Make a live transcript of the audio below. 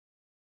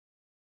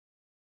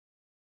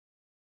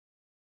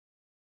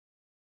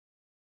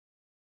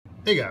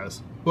Hey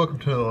guys, welcome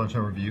to another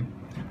lunchtime review.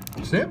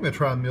 Today I'm going to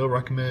try a meal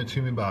recommended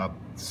to me by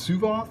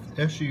Suvoth,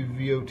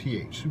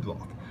 S-U-V-O-T-H,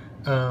 Suvoth.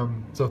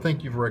 So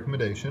thank you for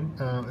recommendation.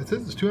 It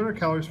says it's 200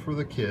 calories for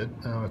the kid.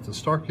 It's a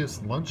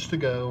StarKist lunch to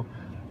go,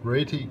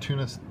 ready to eat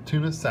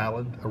tuna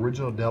salad,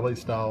 original deli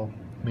style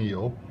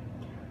meal.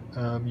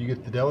 You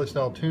get the deli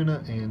style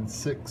tuna and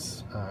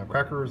 6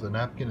 crackers, a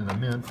napkin, and a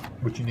mint,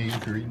 which you need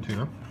if you're eating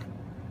tuna.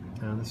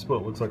 And this is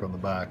what it looks like on the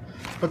back.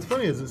 What's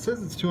funny is it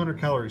says it's 200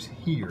 calories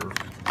here.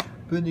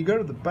 But then you go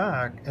to the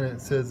back and it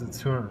says it's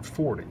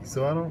 240.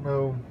 So I don't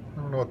know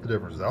what the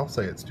difference is. I'll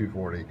say it's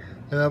 240.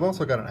 And I've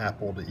also got an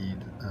apple to eat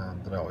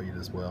that I'll eat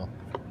as well.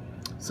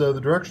 So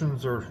the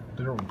directions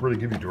they don't really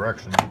give you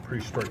directions. They're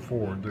pretty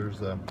straightforward. There's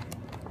the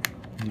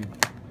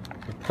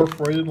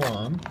perforated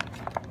line.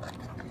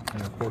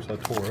 And of course I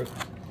tore it.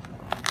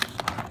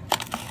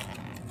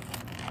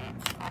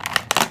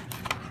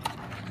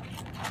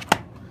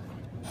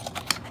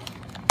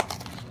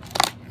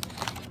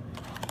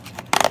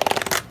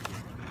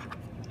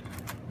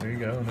 There you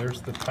go, and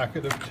there's the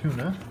packet of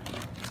tuna.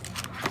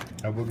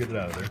 I will get it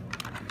out of there.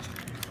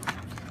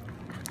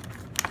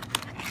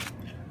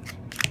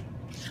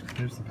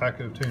 Here's the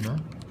packet of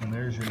tuna, and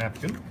there's your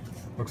napkin.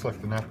 Looks like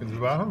the napkin's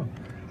about home.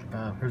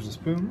 Here's a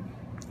spoon,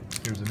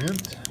 here's a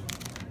mint,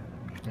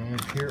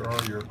 and here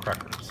are your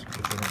crackers,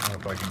 which I don't know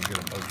if I can get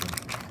them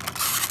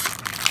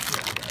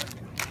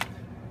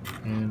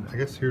open. And I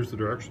guess here's the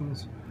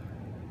directions.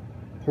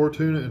 Pour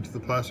tuna into the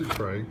plastic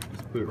tray.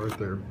 Just put it right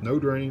there. No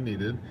draining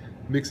needed.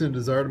 Mix in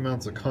desired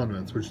amounts of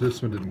condiments, which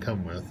this one didn't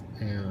come with,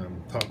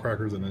 and top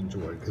crackers and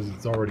enjoy because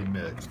it's already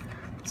mixed.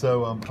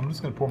 So I'm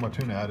just going to pour my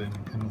tuna out in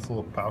this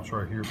little pouch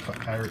right here,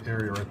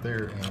 area right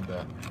there, and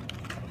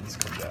this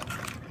comes out.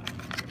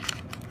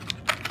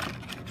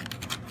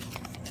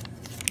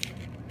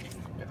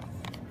 Yeah.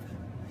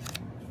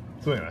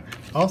 So anyway,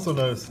 I also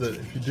noticed that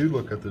if you do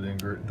look at the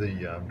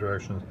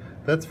directions,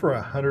 that's for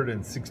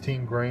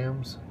 116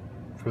 grams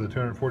for the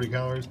 240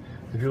 calories.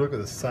 If you look at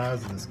the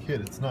size of this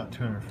kit, it's not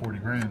 240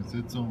 grams,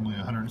 it's only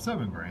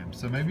 107 grams.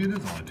 So maybe it is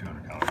only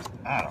 200 calories.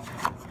 I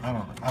don't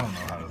know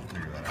how to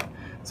figure that out.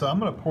 So I'm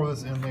gonna pour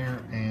this in there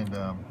and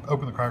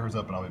open the crackers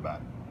up and I'll be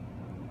back.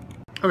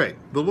 Okay,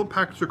 the little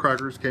package of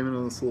crackers came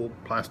in this little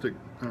plastic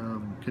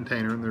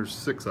container and there's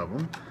 6 of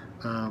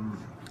them.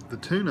 The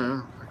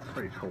tuna, I can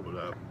probably hold it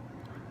up,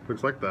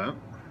 looks like that.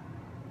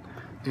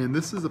 And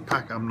this is a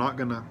pack. I'm not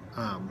gonna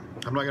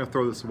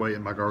throw this away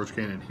in my garbage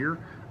can in here.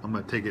 I'm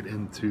gonna take it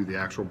into the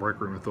actual break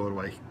room and throw it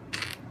away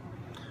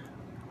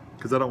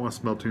because I don't want to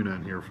smell tuna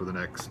in here for the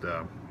next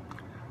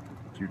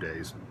few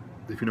days,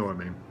 if you know what I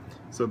mean.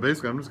 So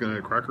basically, I'm just gonna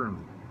cracker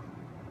and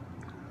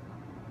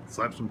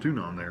slap some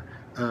tuna on there.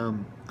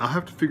 I'll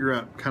have to figure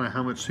out kind of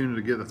how much tuna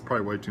to get. That's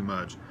probably way too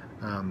much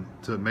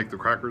to make the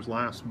crackers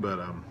last. But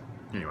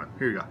anyway,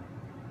 here you go.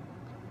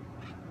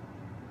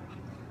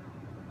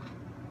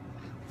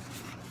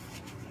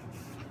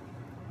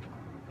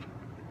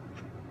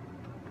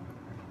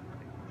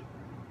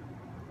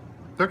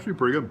 It's actually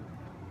pretty good.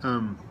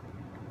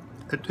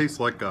 It tastes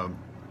like a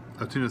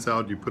tuna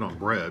salad you put on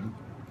bread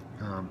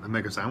and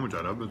make a sandwich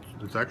out of.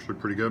 It's actually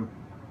pretty good.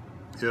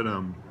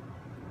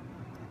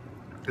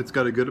 It's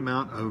got a good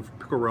amount of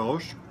pickle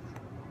relish,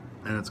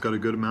 and it's got a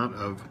good amount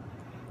of,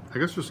 I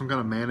guess there's some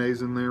kind of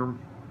mayonnaise in there,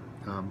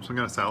 some kind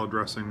of salad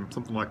dressing,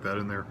 something like that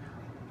in there.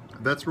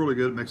 That's really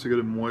good. It makes it good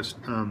and moist.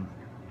 The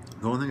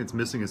only thing it's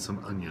missing is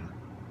some onion.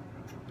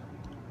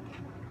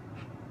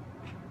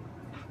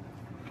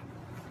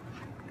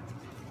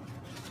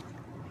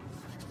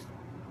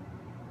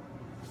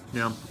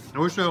 Yeah, I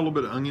wish I had a little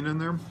bit of onion in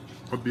there,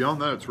 but beyond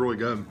that, it's really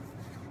good.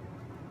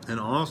 And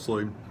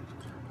honestly,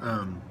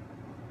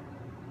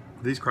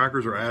 these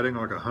crackers are adding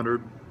like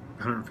 100,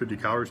 150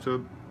 calories to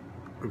it.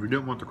 If you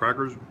didn't want the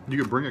crackers, you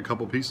could bring a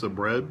couple pieces of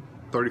bread,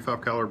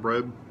 35 calorie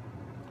bread,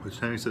 which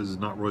Tammy says is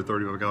not really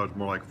 35 calories,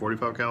 more like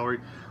 45 calorie.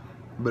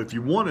 But if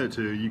you wanted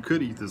to, you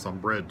could eat this on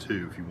bread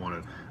too if you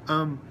wanted.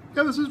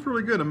 Yeah, this is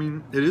really good. I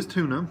mean, it is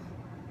tuna.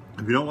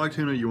 If you don't like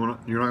tuna, you're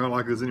not going to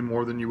like this any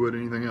more than you would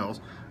anything else.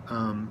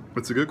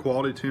 It's a good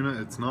quality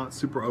tuna. It's not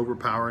super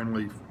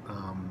overpoweringly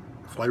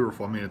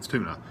flavorful. I mean, it's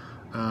tuna.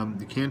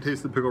 You can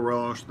taste the pickle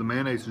relish. The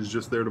mayonnaise is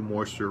just there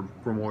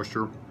for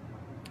moisture.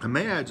 I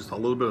may add just a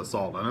little bit of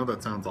salt. I know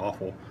that sounds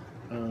awful.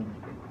 I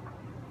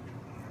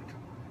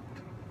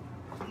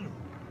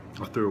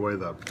threw away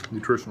the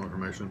nutritional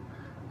information.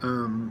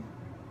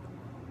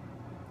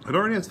 It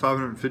already has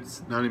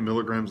 590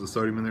 milligrams of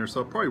sodium in there,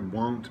 so I probably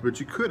won't, but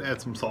you could add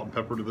some salt and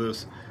pepper to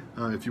this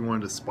if you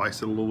wanted to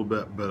spice it a little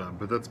bit,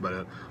 but that's about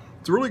it.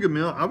 It's a really good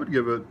meal. I'd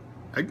give it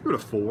a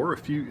 4.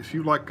 If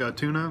you like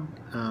tuna,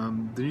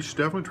 then you should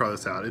definitely try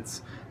this out.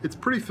 It's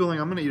pretty filling.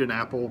 I'm gonna eat an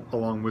apple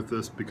along with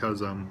this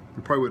because it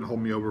probably wouldn't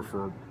hold me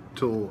over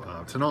till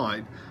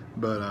tonight,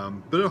 but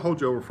it'll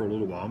hold you over for a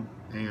little while.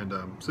 And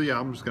so yeah,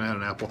 I'm just gonna add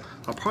an apple.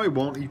 I probably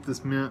won't eat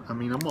this mint. I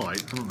mean, I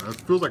might. I don't know. It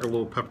feels like a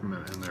little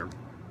peppermint in there.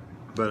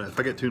 But if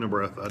I get tuna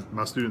breath,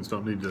 my students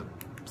don't need to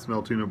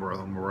smell tuna breath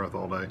on my breath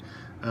all day.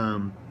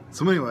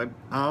 So anyway,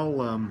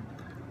 I'll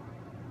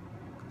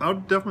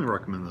definitely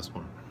recommend this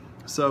one.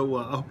 So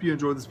I hope you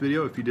enjoyed this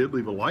video. If you did,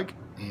 leave a like.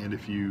 And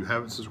if you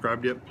haven't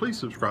subscribed yet, please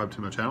subscribe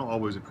to my channel.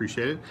 Always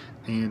appreciate it.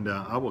 And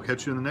I will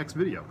catch you in the next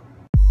video.